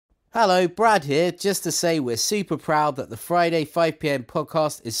Hello, Brad here, just to say we're super proud that the Friday 5pm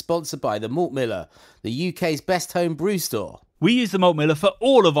podcast is sponsored by the Malt Miller, the UK's best home brew store. We use the Malt Miller for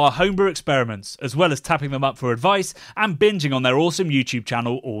all of our homebrew experiments, as well as tapping them up for advice and binging on their awesome YouTube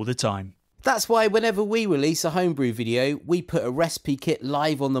channel all the time. That's why whenever we release a homebrew video, we put a recipe kit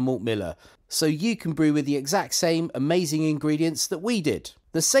live on the Malt Miller, so you can brew with the exact same amazing ingredients that we did.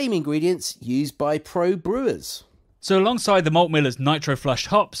 The same ingredients used by pro brewers. So alongside the Malt Miller's nitro-flushed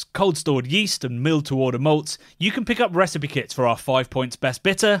hops, cold-stored yeast and milled-to-order malts, you can pick up recipe kits for our 5 Points Best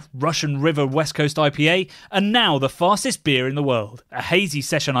Bitter, Russian River West Coast IPA, and now the fastest beer in the world, a hazy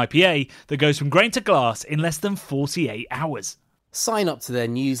session IPA that goes from grain to glass in less than 48 hours. Sign up to their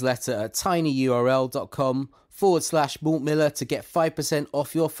newsletter at tinyurl.com/Malt Miller to get 5%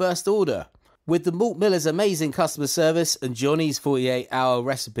 off your first order. With the Malt Miller's amazing customer service and Jonny's 48-hour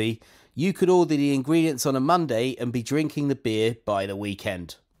recipe, you could order the ingredients on a Monday and be drinking the beer by the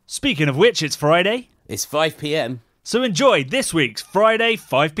weekend. Speaking of which, it's Friday. It's 5pm. So enjoy this week's Friday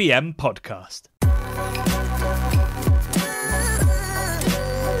 5pm podcast.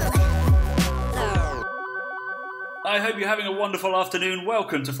 I hope you're having a wonderful afternoon.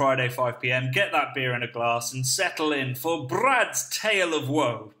 Welcome to Friday 5pm. Get that beer in a glass and settle in for Brad's tale of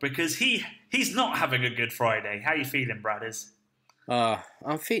woe, because he's not having a good Friday. How you feeling, Brad? Do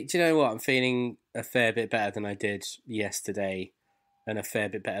you know what? I'm feeling a fair bit better than I did yesterday and a fair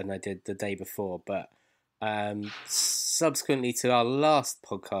bit better than I did the day before. But subsequently to our last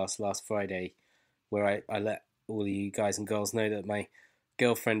podcast last Friday, where I let all of you guys and girls know that my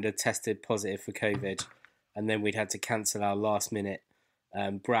girlfriend had tested positive for COVID, and then we'd had to cancel our last minute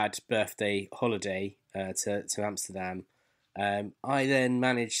Brad birthday holiday to Amsterdam. I then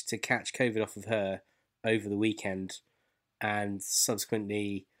managed to catch COVID off of her over the weekend. And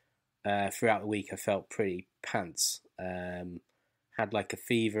subsequently, throughout the week, I felt pretty pants. Had like a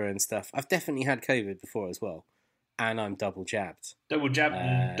fever and stuff. I've definitely had COVID before as well. And I'm double jabbed. Double jabbed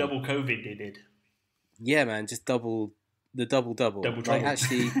and double COVID they did. Yeah, man, just double. Double trouble. Like,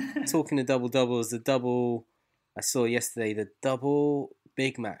 actually, talking to double doubles, the double I saw yesterday, the double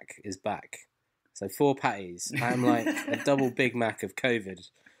Big Mac is back. So 4 patties. I'm like a double Big Mac of COVID.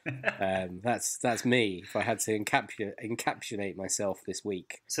 That's me. If I had to encapsulate myself this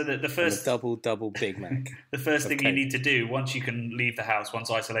week, so the first double Big Mac. The first thing you need to do once you can leave the house, once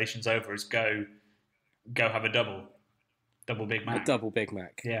isolation's over, is go have a double Big Mac. A double Big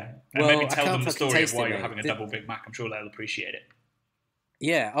Mac. Yeah, and maybe tell them the story of why you're having a double Big Mac. I'm sure they'll appreciate it.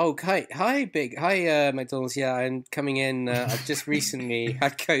 Yeah. Oh, hi, McDonald's. Yeah, I'm coming in. I've just recently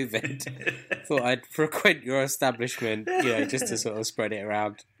had COVID. Thought I'd frequent your establishment, just to sort of spread it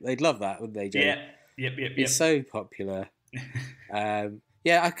around. They'd love that, wouldn't they, Jonny? Yeah. Yep. It's so popular. I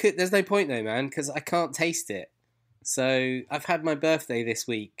could. There's no point though, man, because I can't taste it. So I've had my birthday this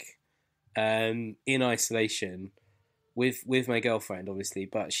week, in isolation, with my girlfriend, obviously,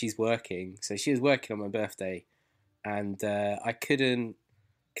 but she's working. So she was working on my birthday, and I couldn't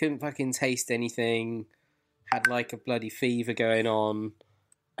fucking taste anything. Had like a bloody fever going on.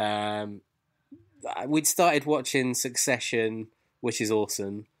 We'd started watching Succession, which is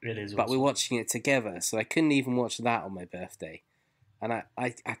awesome. It is awesome. But we're watching it together, so I couldn't even watch that on my birthday. And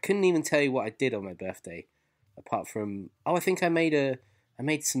I couldn't even tell you what I did on my birthday, apart from I think I made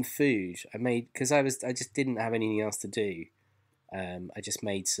some food. Because I just didn't have anything else to do. I just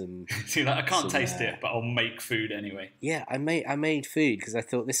made some. See, I can't taste it, but I'll make food anyway. Yeah, I made food because I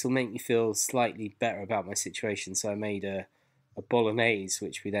thought this will make me feel slightly better about my situation. So I made a bolognese,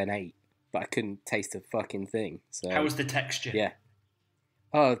 which we then ate, but I couldn't taste a fucking thing. So how was the texture? Yeah.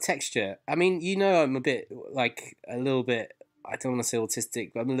 Oh, texture. I mean, I'm a bit a little bit. I don't want to say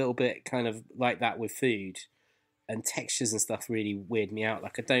autistic, but I'm a little bit kind of like that with food, and textures and stuff really weird me out.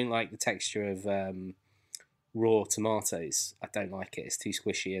 Like I don't like the texture of raw tomatoes. I don't like it. It's too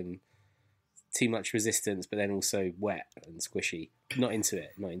squishy and too much resistance, but then also wet and squishy. Not into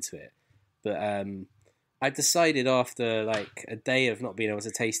it. But I decided after like a day of not being able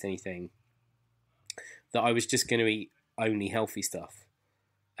to taste anything that I was just going to eat only healthy stuff.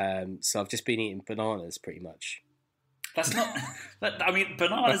 So I've just been eating bananas pretty much. That's not. I mean,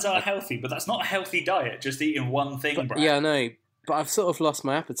 bananas are healthy, but that's not a healthy diet. Just eating one thing, Brad. Yeah, I know. But I've sort of lost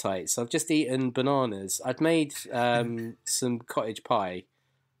my appetite, so I've just eaten bananas. I'd made some cottage pie,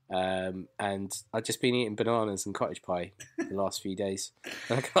 and I've just been eating bananas and cottage pie the last few days.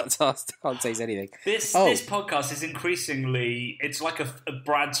 And I can't taste anything. This podcast is increasingly, it's like a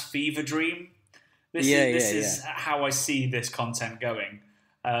Brad's fever dream. This is how I see this content going.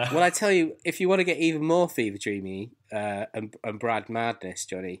 Well, I tell you, if you want to get even more fever dreamy and Brad madness,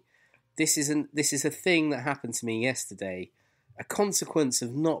 Jonny, this is a thing that happened to me yesterday. a consequence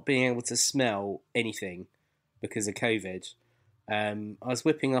of not being able to smell anything because of COVID. I was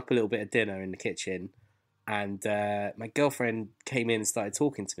whipping up a little bit of dinner in the kitchen, and my girlfriend came in and started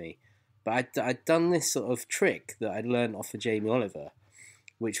talking to me. But I'd done this sort of trick that I'd learned off of Jamie Oliver,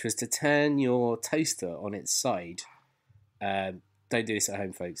 which was to turn your toaster on its side. Don't do this at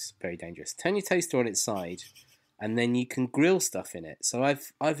home, folks. Very dangerous. Turn your toaster on its side, and then you can grill stuff in it. So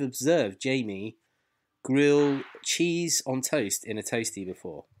I've observed Jamie grill cheese on toast in a toastie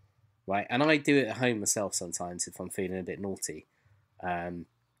before, right? And I do it at home myself sometimes if I'm feeling a bit naughty.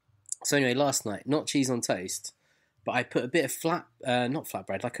 So anyway, last night, not cheese on toast, but I put a bit of not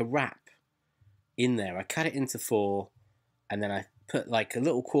flatbread, like a wrap in there. I cut it into 4, and then I put like a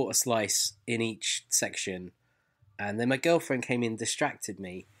little quarter slice in each section. And then my girlfriend came in, distracted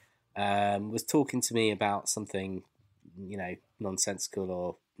me, was talking to me about something, nonsensical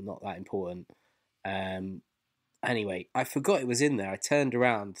or not that important. Anyway, I forgot it was in there. I turned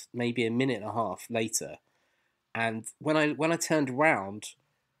around maybe a minute and a half later, and when I turned around,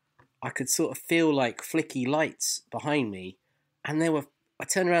 I could sort of feel like flicky lights behind me, and I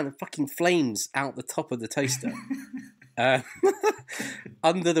turned around and fucking flames out the top of the toaster.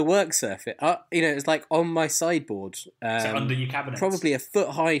 Under the work surface, it was like on my sideboard. So under your cabinet, probably a foot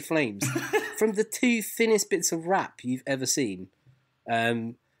high flames from the 2 thinnest bits of wrap you've ever seen.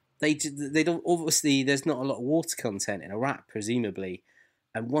 They don't, obviously there's not a lot of water content in a wrap, presumably,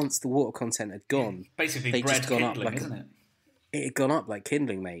 and once the water content had gone, basically they'd bread just gone kindling, up like isn't it? It had gone up like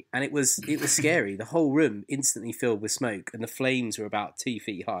kindling, mate, and it was scary. The whole room instantly filled with smoke, and the flames were about 2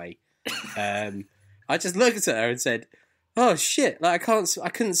 feet high. I just looked at her and said, "Oh shit! Like I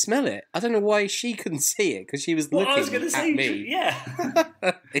couldn't smell it. I don't know why she couldn't see it because she was looking at me." Yeah,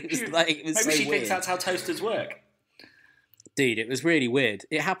 it was maybe so she weird. thinks that's how toasters work. Dude, it was really weird.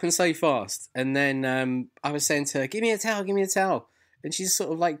 It happened so fast, and then I was saying to her, "Give me a towel," and she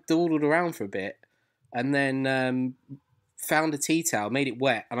sort of like dawdled around for a bit, and then found a tea towel, made it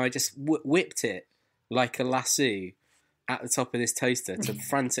wet, and I just whipped it like a lasso at the top of this toaster to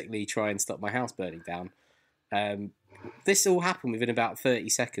frantically try and stop my house burning down. This all happened within about 30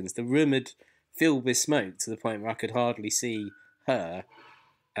 seconds. The room had filled with smoke to the point where I could hardly see her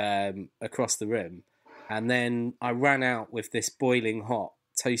across the room. And then I ran out with this boiling hot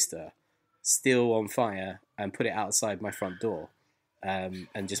toaster still on fire and put it outside my front door. And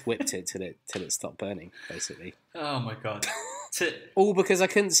just whipped it till it stopped burning, basically. Oh my god! All because I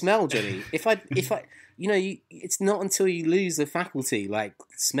couldn't smell, Jonny. If I, it's not until you lose the faculty, like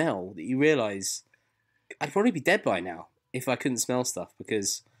smell, that you realise I'd probably be dead by now if I couldn't smell stuff,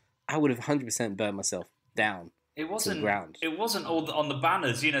 because I would have 100% burned myself down. It wasn't to the ground. It wasn't all on the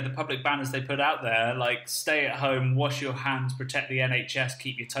banners, the public banners they put out there, like "Stay at home, wash your hands, protect the NHS,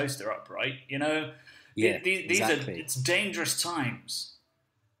 keep your toaster upright." Yeah, these exactly. It's dangerous times,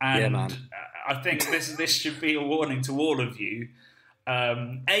 and yeah, man. I think this should be a warning to all of you.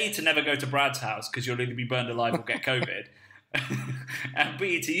 A, to never go to Brad's house because you'll either be burned alive or get COVID, and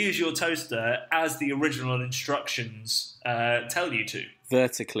B, to use your toaster as the original instructions tell you to.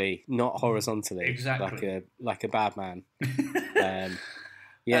 Vertically, not horizontally. Exactly. Like a bad man.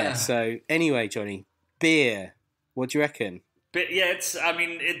 So anyway, Jonny, beer. What do you reckon? But yeah,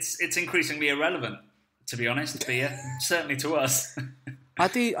 it's increasingly irrelevant, to be honest. Beer, certainly to us. I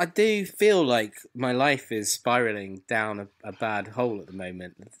do feel like my life is spiralling down a bad hole at the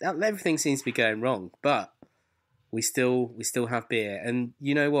moment. Everything seems to be going wrong, but we still have beer. And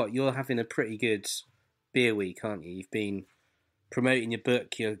you know what? You're having a pretty good beer week, aren't you? You've been promoting your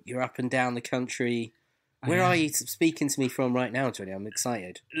book. You're up and down the country. Where are you speaking to me from right now, Jonny? I'm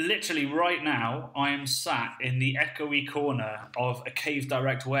excited. Literally right now, I am sat in the echoey corner of a Cave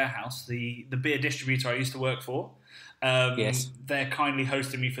Direct warehouse, the beer distributor I used to work for. Yes. They're kindly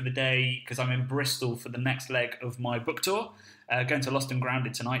hosting me for the day because I'm in Bristol for the next leg of my book tour. Going to Lost and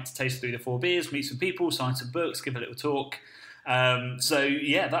Grounded tonight to taste through the 4 beers, meet some people, sign some books, give a little talk. That's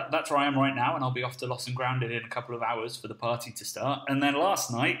where I am right now, and I'll be off to Lost and Grounded in a couple of hours for the party to start. And then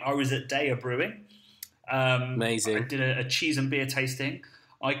last night, I was at Daya Brewing. Amazing. I did a cheese and beer tasting.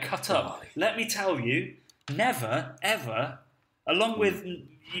 I cut up. Let me tell you, never ever, along with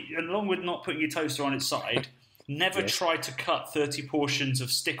not putting your toaster on its side, never try to cut 30 portions of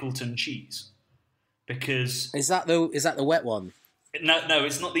Stickleton cheese, because is that the wet one? No,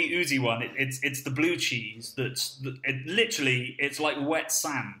 it's not the oozy one. It's the blue cheese. It's like wet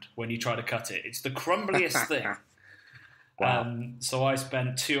sand when you try to cut it. It's the crumbliest thing. Wow. So I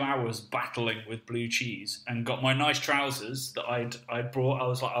spent 2 hours battling with blue cheese and got my nice trousers that I'd brought. I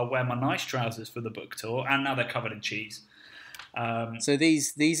was like, I'll wear my nice trousers for the book tour, and now they're covered in cheese. So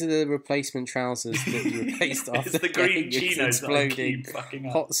these are the replacement trousers that you replaced after it's the green getting chinos that I exploding keep fucking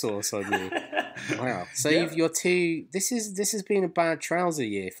up. hot sauce on you. Wow. So Yeah. you're two. This has been a bad trouser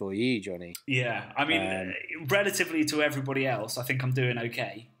year for you, Johnny. Yeah, I mean, relatively to everybody else, I think I'm doing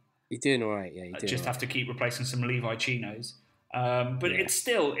okay. You're doing all right. Yeah, you're I doing just all have right. to keep replacing some Levi chinos. But Yeah. it's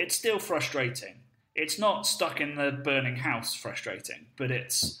still frustrating. It's not stuck in the burning house frustrating, but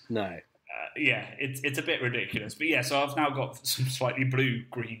it's No. it's a bit ridiculous. But yeah, so I've now got some slightly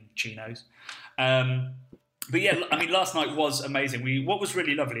blue-green chinos. But yeah, I mean, last night was amazing. What was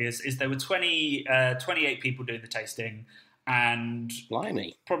really lovely is there were 28 people doing the tasting, and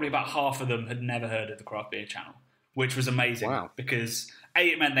Blimey. probably about half of them had never heard of the Craft Beer Channel, which was amazing. Wow. Because A,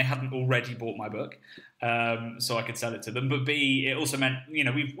 it meant they hadn't already bought my book, so I could sell it to them. But B, it also meant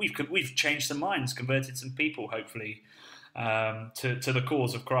we've changed some minds, converted some people, hopefully, to the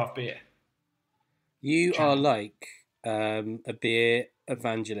cause of craft beer. You are like a beer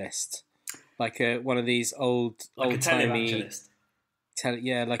evangelist, like one of these old Like a timey. televangelist.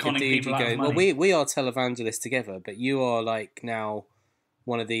 Like Conning a dude people you out go. of Well, money. we are televangelists together, but you are like now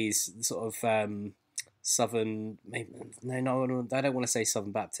one of these sort of southern. Maybe, no, I don't want to say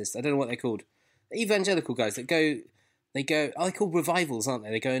Southern Baptist. I don't know what they're called. Evangelical guys that go. They go. Oh, they're called revivals, aren't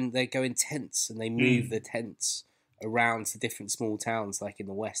they? They go in tents and they move the tents around to different small towns, like in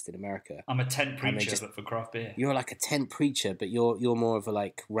the West in America. I'm a tent And they preacher, just- but for craft beer. You're like a tent preacher, but you're more of a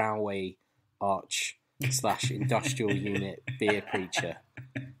like railway arch / industrial unit beer preacher.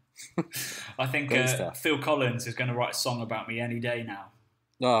 I think Great stuff. Phil Collins is going to write a song about me any day now.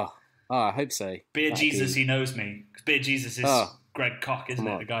 Oh, I hope so. Beer That'd Jesus, be- he knows me. 'Cause Beer Jesus is Oh, Greg Koch, isn't come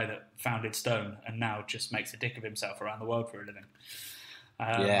it? on. The guy that founded Stone and now just makes a dick of himself around the world for a living.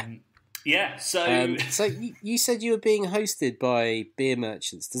 Yeah. Yeah, so... So you said you were being hosted by beer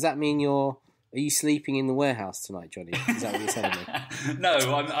merchants. Does that mean are you sleeping in the warehouse tonight, Johnny? Is that what you're telling me? No,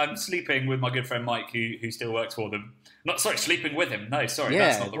 I'm sleeping with my good friend Mike, who still works for them. Sleeping with him. No, sorry, Yeah,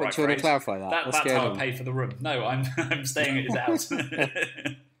 that's not the right do you want phrase. to clarify that? What's That's going how on? I pay for the room. No, I'm staying at his house.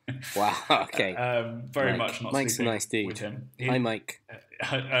 Wow, okay. Very Mike. much not Mike's a sleeping nice dude. with him. Hi, Mike.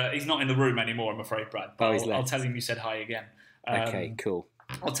 He's not in the room anymore, I'm afraid, Brad. But Oh, he's I'll left. tell him you said hi again. Okay, cool.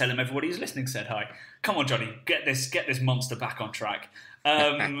 I'll tell him everybody who's listening said hi. Come on, Johnny, get this monster back on track.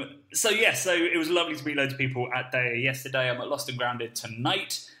 So it was lovely to meet loads of people at Day yesterday. I'm at Lost and Grounded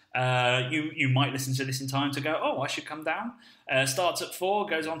tonight. You might listen to this in time to go, oh, I should come down. Starts at 4,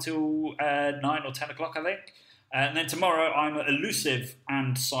 goes on till 9 or 10 o'clock, I think. And then tomorrow I'm at Elusive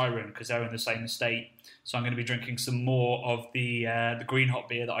and Siren because they're in the same estate. So I'm going to be drinking some more of the green hop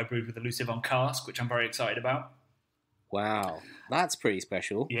beer that I brewed with Elusive on cask, which I'm very excited about. Wow, that's pretty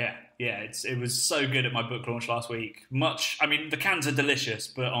special. Yeah, it was so good at my book launch last week. The cans are delicious,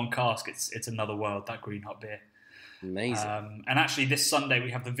 but on cask, it's another world, that green hop beer. Amazing. And actually, this Sunday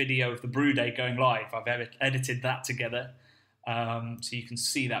we have the video of the brew day going live. I've edited that together, so you can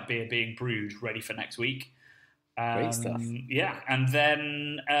see that beer being brewed, ready for next week. Great stuff. Yeah, and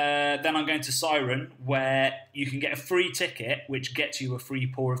then I'm going to Siren, where you can get a free ticket, which gets you a free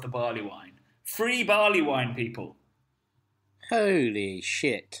pour of the barley wine. Free barley wine, people. Holy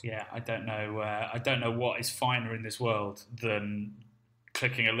shit. Yeah, I don't know what is finer in this world than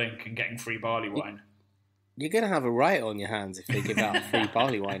clicking a link and getting free barley wine. You're going to have a riot on your hands if they give out free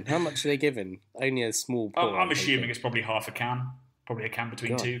barley wine. How much are they giving? Only a small pour. I'm assuming it's probably half a can, probably a can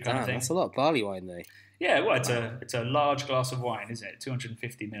between two kind of thing. That's a lot of barley wine, though. Yeah, well, it's a large glass of wine, isn't it?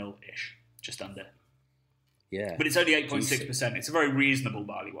 250 ml-ish, just under. Yeah. But it's only 8.6%. It's a very reasonable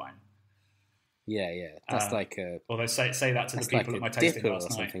barley wine. Yeah. That's like a... Although say that to the That's people like at a my tasting dipper last or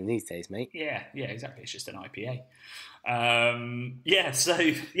night. something these days, mate. Yeah, exactly. It's just an IPA. I've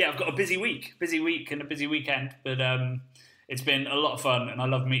got a busy week and a busy weekend, but it's been a lot of fun, and I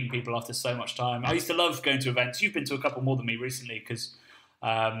love meeting people after so much time. I used to love going to events. You've been to a couple more than me recently because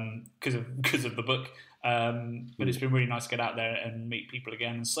of the book, but it's been really nice to get out there and meet people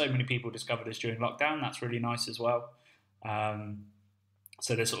again. And so many people discovered us during lockdown. That's really nice as well.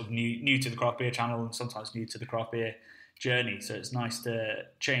 So they're sort of new to the craft beer channel and sometimes new to the craft beer journey. So it's nice to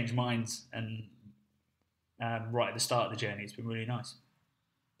change minds and right at the start of the journey. It's been really nice.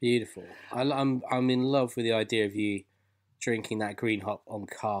 Beautiful. I'm in love with the idea of you drinking that green hop on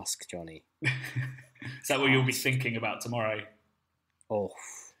cask, Johnny. Is that what you'll be thinking about tomorrow? Oh,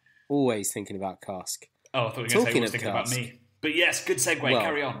 always thinking about cask. Oh, I thought you were going to say Talking you were of thinking about cask. me. But yes, good segue. Well,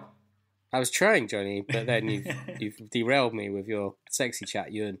 Carry on. I was trying, Johnny, but then you've derailed me with your sexy chat.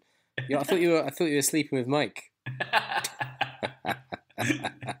 I thought you were sleeping with Mike.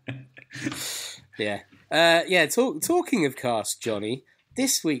 Yeah. Talking of cask, Johnny.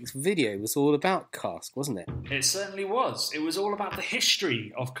 this week's video was all about cask, wasn't it? It certainly was. It was all about the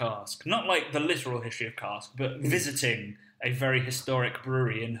history of cask. Not like the literal history of cask, but visiting a very historic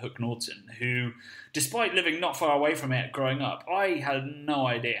brewery in Hook Norton, who, despite living not far away from it growing up, I had no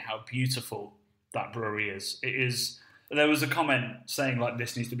idea how beautiful that brewery is. It is. There was a comment saying, like,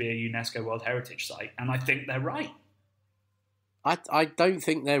 this needs to be a UNESCO World Heritage Site, and I think they're right. I don't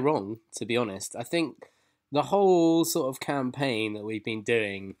think they're wrong, to be honest. I think the whole sort of campaign that we've been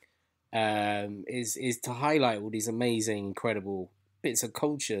doing is to highlight all these amazing, incredible bits of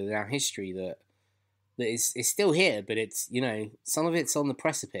culture in our history that is still here, but it's, you know, some of it's on the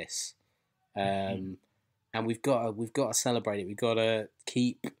precipice, and we've got to celebrate it. We've got to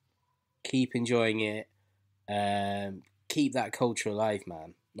keep enjoying it, keep that culture alive,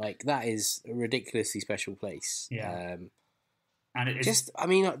 man. Like, that is a ridiculously special place. Yeah. And it is just, I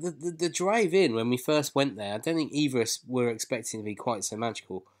mean, the drive in when we first went there, I don't think either of us were expecting to be quite so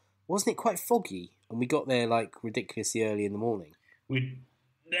magical. Wasn't it quite foggy? And we got there like ridiculously early in the morning. There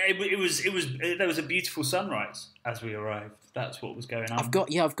was a beautiful sunrise as we arrived. That's what was going on. I've got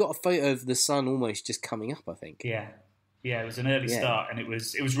a photo of the sun almost just coming up, I think. Yeah, it was an early start, and it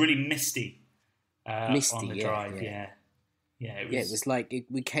was really misty. Misty on the drive. Yeah. It was like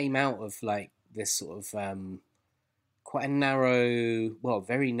we came out of like this sort of quite a narrow,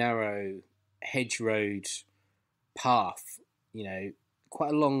 very narrow hedge road path, you know,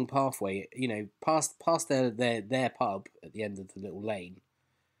 quite a long pathway, you know, past their pub at the end of the little lane.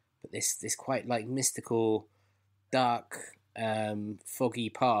 But this quite like mystical, dark, foggy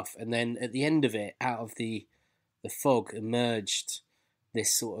path. And then at the end of it, out of the fog emerged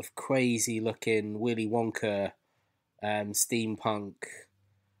this sort of crazy looking Willy Wonka, steampunk,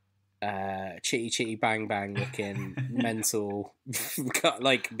 chitty chitty bang bang looking mental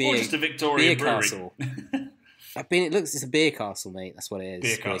like beer, or just a Victorian beer castle. It's a beer castle, mate. That's what it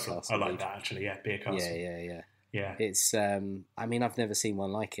is. Beer castle. I like that actually. Yeah, beer castle. Yeah. It's I mean, I've never seen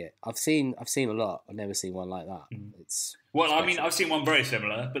one like it. I've seen a lot. I've never seen one like that. It's special. I mean, I've seen one very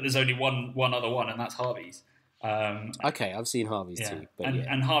similar, but there's only one other one, and that's Harvey's. Okay, I've seen Harvey's too, but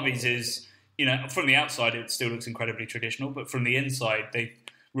and Harvey's is, you know, from the outside it still looks incredibly traditional, but from the inside they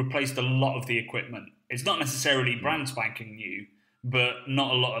replaced a lot of the equipment. It's not necessarily brand spanking new, but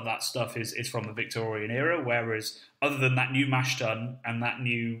not a lot of that stuff is from the Victorian era, whereas other than that new mash tun and that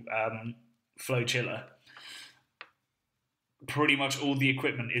new flow chiller, pretty much all the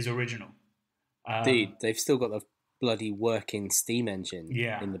equipment is original. Dude, they've still got the bloody working steam engine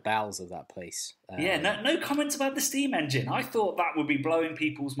in the bowels of that place. No comments about the steam engine. I thought that would be blowing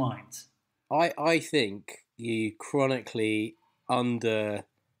people's minds. I think you chronically undershowed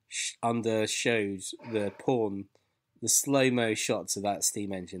the slow-mo shots of that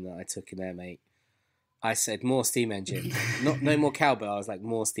steam engine that I took in there, mate. I said more steam engine, no more cowbell. I was like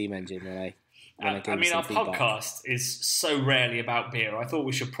more steam engine when I I mean, our podcast is so rarely about beer. I thought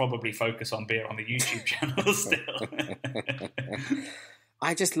we should probably focus on beer on the YouTube channel still.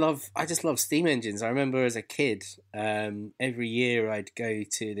 I just love steam engines. I remember as a kid, every year I'd go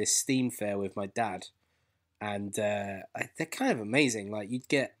to this steam fair with my dad, and they're kind of amazing. Like, you'd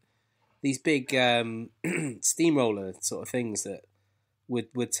get these big steamroller sort of things that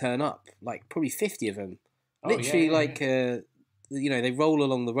would turn up, like probably 50 of them. Literally, you know, they roll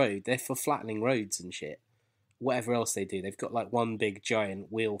along the road. They're for flattening roads and shit. Whatever else they do, they've got like one big giant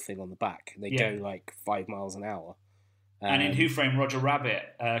wheel thing on the back, and they go like 5 miles an hour. And in Who Framed Roger Rabbit,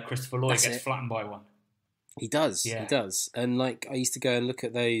 Christopher Lloyd gets flattened by one. He does. And like, I used to go and look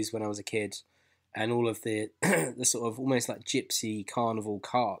at those when I was a kid, and all of the the sort of almost like gypsy carnival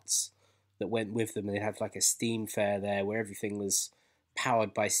carts that went with them. And they'd have like a steam fair there where everything was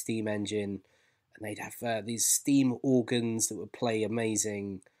powered by steam engine. And they'd have these steam organs that would play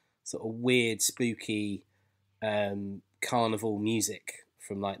amazing, sort of weird, spooky carnival music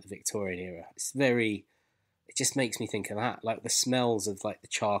from like the Victorian era. It just makes me think of that, like the smells of like the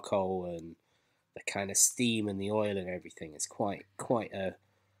charcoal and the kind of steam and the oil and everything. It's quite a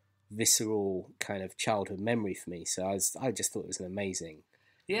visceral kind of childhood memory for me. So I just thought it was an amazing.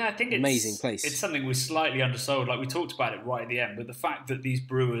 Yeah, I think amazing place. It's something we're slightly undersold. Like, we talked about it right at the end, but the fact that these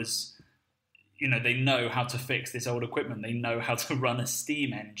brewers, you know, they know how to fix this old equipment. They know how to run a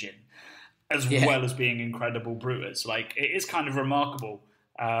steam engine, as well as being incredible brewers. Like, it is kind of remarkable,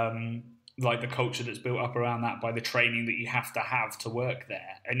 like the culture that's built up around that by the training that you have to work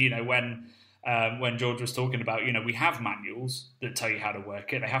there. And, you know, when George was talking about, you know, we have manuals that tell you how to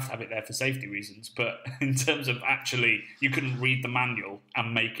work it. They have to have it there for safety reasons. But in terms of actually, you couldn't read the manual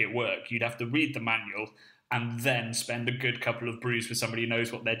and make it work. You'd have to read the manual and then spend a good couple of brews with somebody who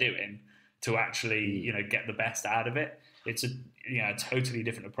knows what they're doing to actually get the best out of it. It's a totally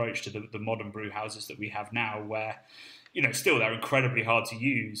different approach to the modern brew houses that we have now, where still they're incredibly hard to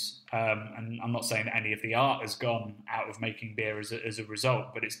use. And I'm not saying that any of the art has gone out of making beer as a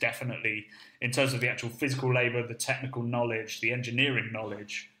result, but it's definitely, in terms of the actual physical labour, the technical knowledge, the engineering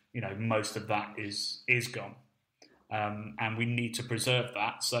knowledge, most of that is gone. And we need to preserve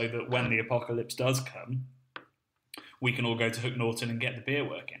that so that when the apocalypse does come, we can all go to Hook Norton and get the beer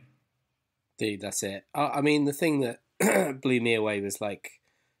working. Dude, that's it. I mean, the thing that blew me away was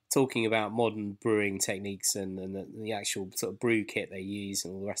talking about modern brewing techniques and the actual sort of brew kit they use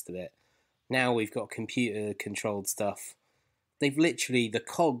and all the rest of it. Now we've got computer-controlled stuff. They've literally, the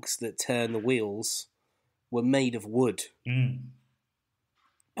cogs that turn the wheels were made of wood.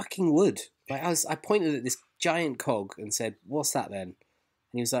 Fucking wood. I pointed at this giant cog and said, "What's that then?" And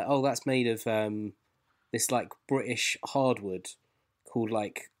he was like, "Oh, that's made of this British hardwood called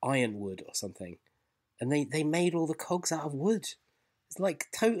ironwood or something." And they made all the cogs out of wood. It's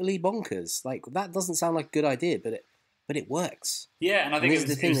totally bonkers. That doesn't sound like a good idea, but it works. Yeah, and I think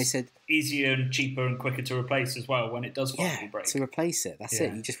the thing they said, easier and cheaper and quicker to replace as well when it does finally break. To replace it. That's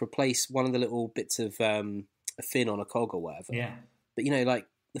it. You just replace one of the little bits of a fin on a cog or whatever. Yeah. But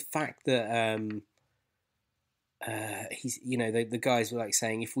the fact that he's the guys were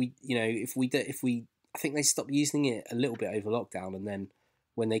saying if we I think they stopped using it a little bit over lockdown, and then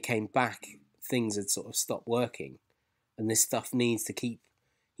when they came back, things had sort of stopped working. And this stuff you need to keep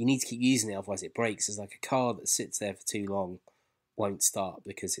using it, otherwise it breaks. It's like a car that sits there for too long won't start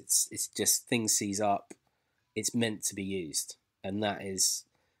because it's just things seize up. It's meant to be used, and that's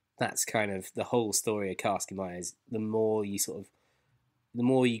kind of the whole story of cask in my eyes. The more you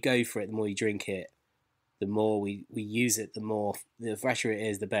go for it, the more you drink it, the more we use it, the fresher it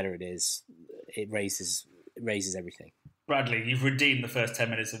is, the better it is. It raises everything. Bradley, you've redeemed the first 10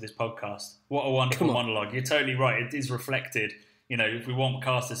 minutes of this podcast. What a wonderful monologue. You're totally right. It is reflected. If we want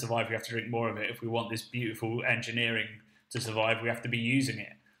cask to survive, we have to drink more of it. If we want this beautiful engineering to survive, we have to be using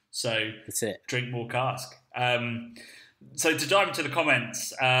it. So that's it. Drink more cask. So to dive into the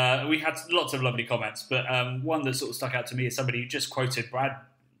comments, we had lots of lovely comments, but one that sort of stuck out to me is somebody who just quoted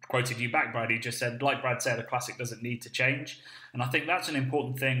you back, Brad. He just said, like Brad said, a classic doesn't need to change. And I think that's an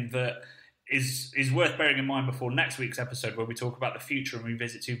important thing that is worth bearing in mind before next week's episode, where we talk about the future and we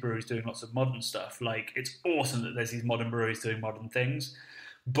visit two breweries doing lots of modern stuff. It's awesome that there's these modern breweries doing modern things,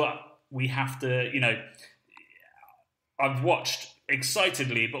 but we have to, I've watched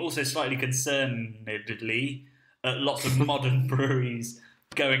excitedly, but also slightly concernedly at lots of modern breweries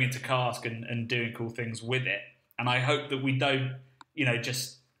going into cask and doing cool things with it. And I hope that we don't,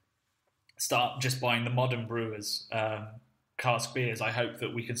 just start just buying the modern brewers, cask beers. I hope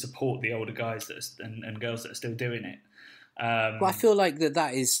that we can support the older guys and girls that are still doing it. Well, I feel like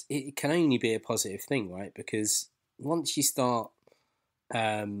it can only be a positive thing, right? Because once you start,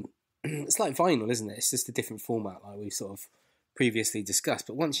 it's like vinyl, isn't it? It's just a different format, like we've sort of previously discussed.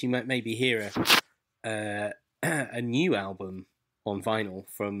 But once you maybe hear a new album on vinyl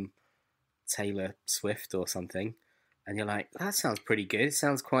from Taylor Swift or something, and you're like, that sounds pretty good. It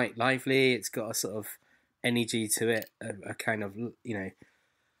sounds quite lively. It's got a sort of energy to it, a kind of,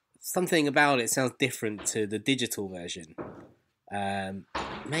 something about it sounds different to the digital version.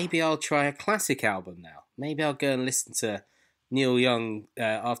 Maybe I'll try a classic album now. Maybe I'll go and listen to Neil Young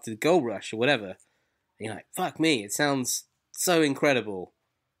after the Gold Rush or whatever. And you're like, fuck me, it sounds so incredible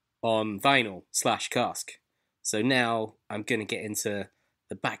on vinyl / cask. So now I'm going to get into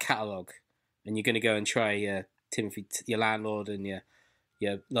the back catalogue, and you're going to go and try Timothy, your Landlord, and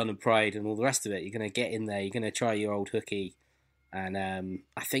your London Pride and all the rest of it. You're going to get in there, you're going to try your old hooky, and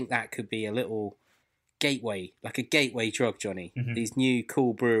I think that could be a little gateway, like a gateway drug, Jonny. Mm-hmm. These new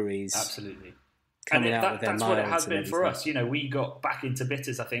cool breweries. Absolutely. Coming out with their that's what it has been everything for us. We got back into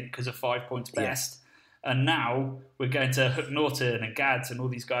bitters, I think, because of 5 Points Best. And now we're going to Hook Norton and Gads and all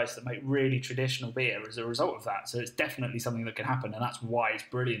these guys that make really traditional beer as a result of that. So it's definitely something that can happen, and that's why it's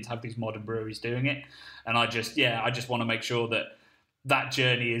brilliant to have these modern breweries doing it. And I just want to make sure that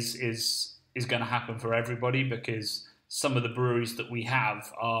journey is going to happen for everybody, because some of the breweries that we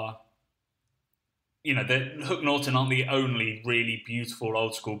have are, the Hook Norton aren't the only really beautiful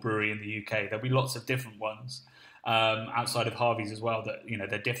old school brewery in the UK. There'll be lots of different ones outside of Harvey's as well that,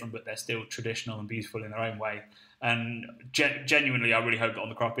 they're different, but they're still traditional and beautiful in their own way. And genuinely, I really hope that on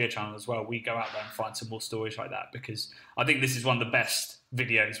the Craft Beer channel as well, we go out there and find some more stories like that, because I think this is one of the best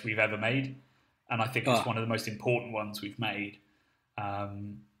videos we've ever made. And I think it's one of the most important ones we've made.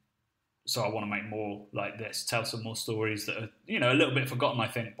 So I want to make more like this, tell some more stories that are, a little bit forgotten, I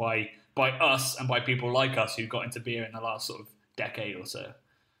think, by us and by people like us who got into beer in the last sort of decade or so.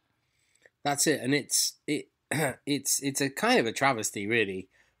 That's it, and it's a kind of a travesty, really.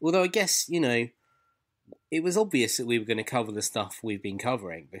 Although I guess it was obvious that we were going to cover the stuff we've been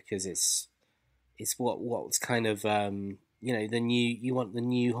covering because it's what's kind of the new, you want the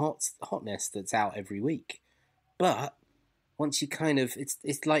new hotness that's out every week, but once you kind of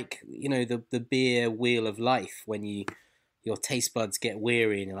it's like the beer wheel of life when your taste buds get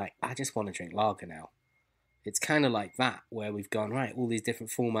weary and you're like, I just want to drink lager now. It's kind of like that, where we've gone, right, all these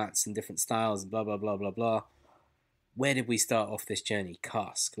different formats and different styles and blah blah blah blah blah. Where did we start off this journey?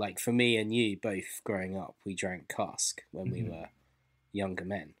 Cask. Like for me and you both growing up, we drank cask when we were younger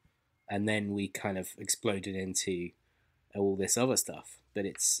men, and then we kind of exploded into all this other stuff. But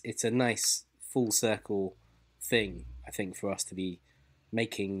it's a nice full circle thing, I think, for us to be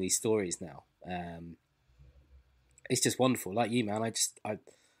making these stories now. It's just wonderful. Like you, man,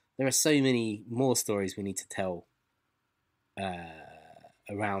 there are so many more stories we need to tell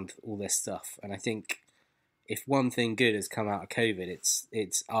around all this stuff, and I think if one thing good has come out of COVID,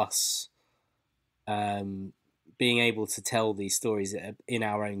 it's us being able to tell these stories in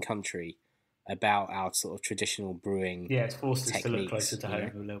our own country about our sort of traditional brewing. Yeah, it's forced us to look techniques, closer to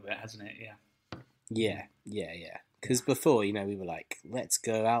home a little bit, hasn't it? Yeah. Yeah. Because before, we were like, let's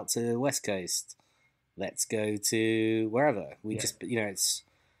go out to the West Coast, let's go to wherever. We just, it's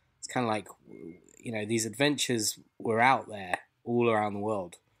kind of like, these adventures were out there all around the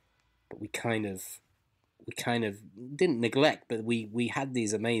world, but we kind of didn't neglect, but we had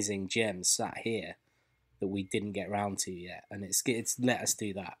these amazing gems sat here that we didn't get round to yet, and it's let us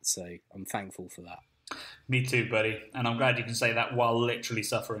do that, so I'm thankful for that. Me too, buddy, and I'm glad you can say that while literally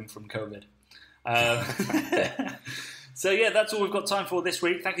suffering from COVID. So yeah, that's all we've got time for this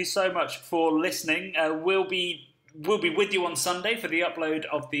week. Thank you so much for listening. We'll be with you on Sunday for the upload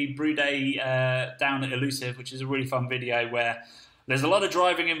of the brew day down at Elusive, which is a really fun video where there's a lot of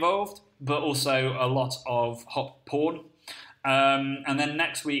driving involved, but also a lot of hop porn. And then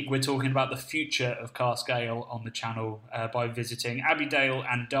next week we're talking about the future of cask ale on the channel by visiting Abbeydale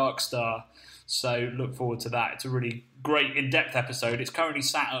and Darkstar. So look forward to that. It's a really great in-depth episode. It's currently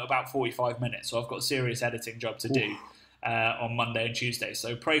sat at about 45 minutes, so I've got a serious editing job to do on Monday and Tuesday.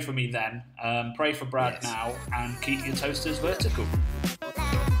 So pray for me then. Pray for Brad now, and keep your toasters vertical.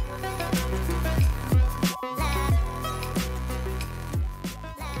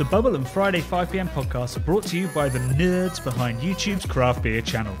 The Bubble and Friday 5pm podcasts are brought to you by the nerds behind YouTube's craft beer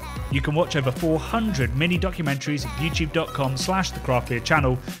channel. You can watch over 400 mini documentaries at youtube.com/the craft beer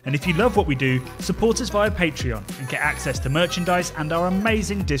channel. And if you love what we do, support us via Patreon and get access to merchandise and our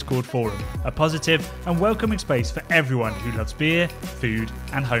amazing Discord forum, a positive and welcoming space for everyone who loves beer, food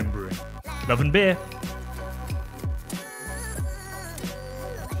and homebrewing. Love and beer.